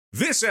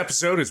This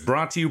episode is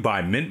brought to you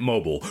by Mint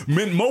Mobile.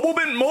 Mint Mobile,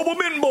 Mint Mobile,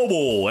 Mint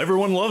Mobile.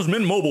 Everyone loves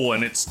Mint Mobile,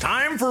 and it's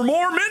time for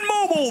more Mint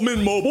Mobile,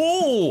 Mint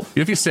Mobile.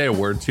 If you say a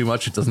word too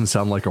much, it doesn't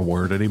sound like a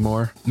word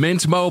anymore.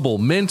 Mint Mobile,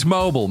 Mint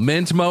Mobile,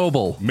 Mint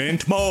Mobile.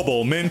 Mint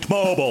Mobile, Mint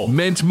Mobile.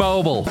 Mint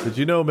Mobile. Did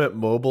you know Mint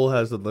Mobile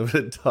has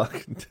unlimited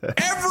talk and text?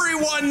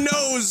 Everyone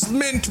knows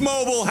Mint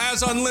Mobile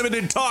has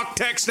unlimited talk,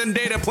 text, and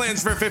data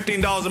plans for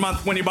 $15 a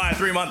month when you buy a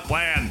 3-month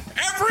plan.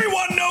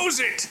 Everyone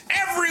knows it.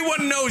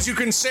 Everyone knows you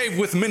can save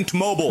with Mint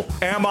Mobile.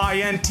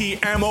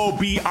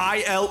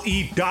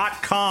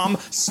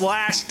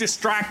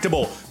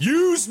 MintMobile.com/distractible.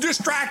 Use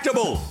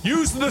Distractable.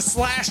 Use the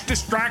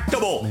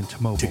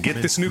 /distractable. To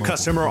get this new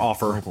customer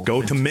offer,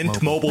 go to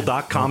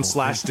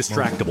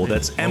mintmobile.com/distractible.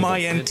 That's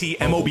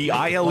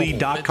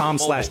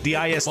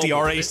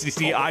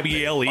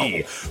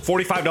MintMobile.com/distractable.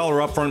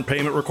 $45 upfront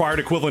payment required,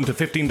 equivalent to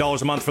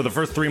 $15 a month for the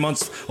first 3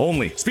 months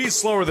only. Speed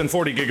slower than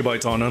 40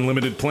 gigabytes on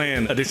unlimited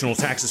plan. Additional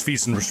taxes,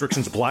 fees, and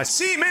restrictions apply.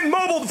 See Mint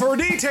Mobile for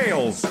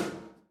details.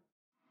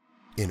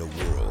 In a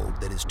world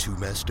that is too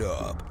messed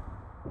up,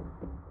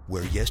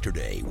 where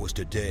yesterday was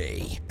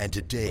today and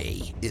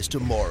today is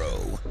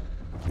tomorrow,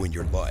 when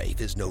your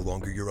life is no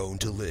longer your own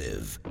to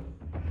live,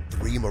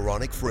 3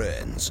 moronic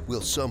friends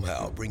will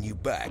somehow bring you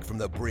back from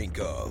the brink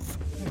of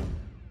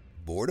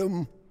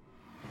boredom.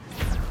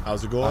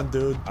 How's it going,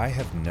 dude? I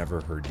have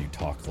never heard you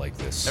talk like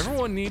this.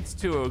 Everyone needs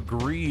to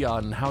agree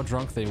on how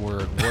drunk they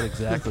were and what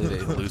exactly they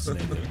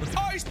hallucinated.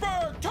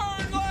 Iceberg,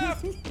 turn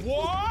left!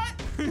 What?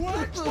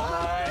 What?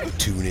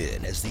 Tune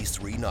in as these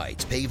 3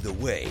 nights pave the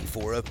way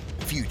for a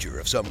future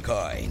of some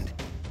kind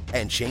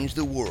and change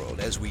the world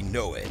as we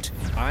know it.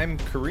 I'm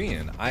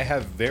Korean. I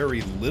have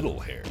very little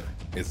hair,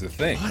 is the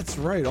thing. Oh, that's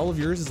right. All of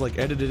yours is like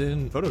edited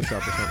in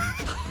Photoshop or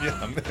something.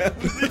 Yeah, man.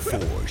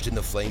 Forged in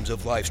the flames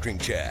of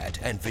livestream chat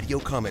and video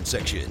comment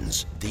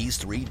sections, these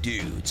 3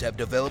 dudes have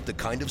developed the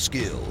kind of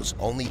skills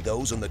only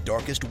those on the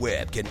darkest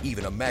web can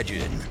even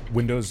imagine.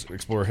 Windows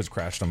Explorer has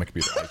crashed on my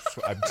computer.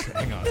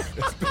 Hang on.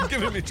 It's been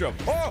giving me trouble.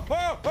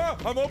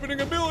 I'm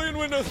opening a million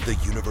windows. The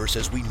universe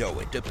as we know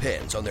it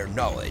depends on their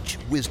knowledge,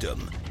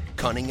 wisdom,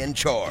 cunning, and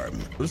charm.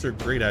 Those are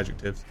great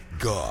adjectives.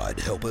 God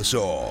help us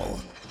all.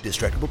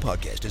 Distractable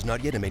Podcast is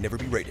not yet and may never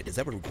be rated, as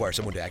that would require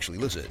someone to actually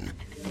listen.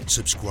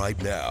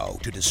 Subscribe now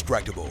to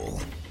Distractable,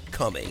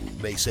 coming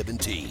May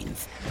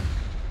 17th.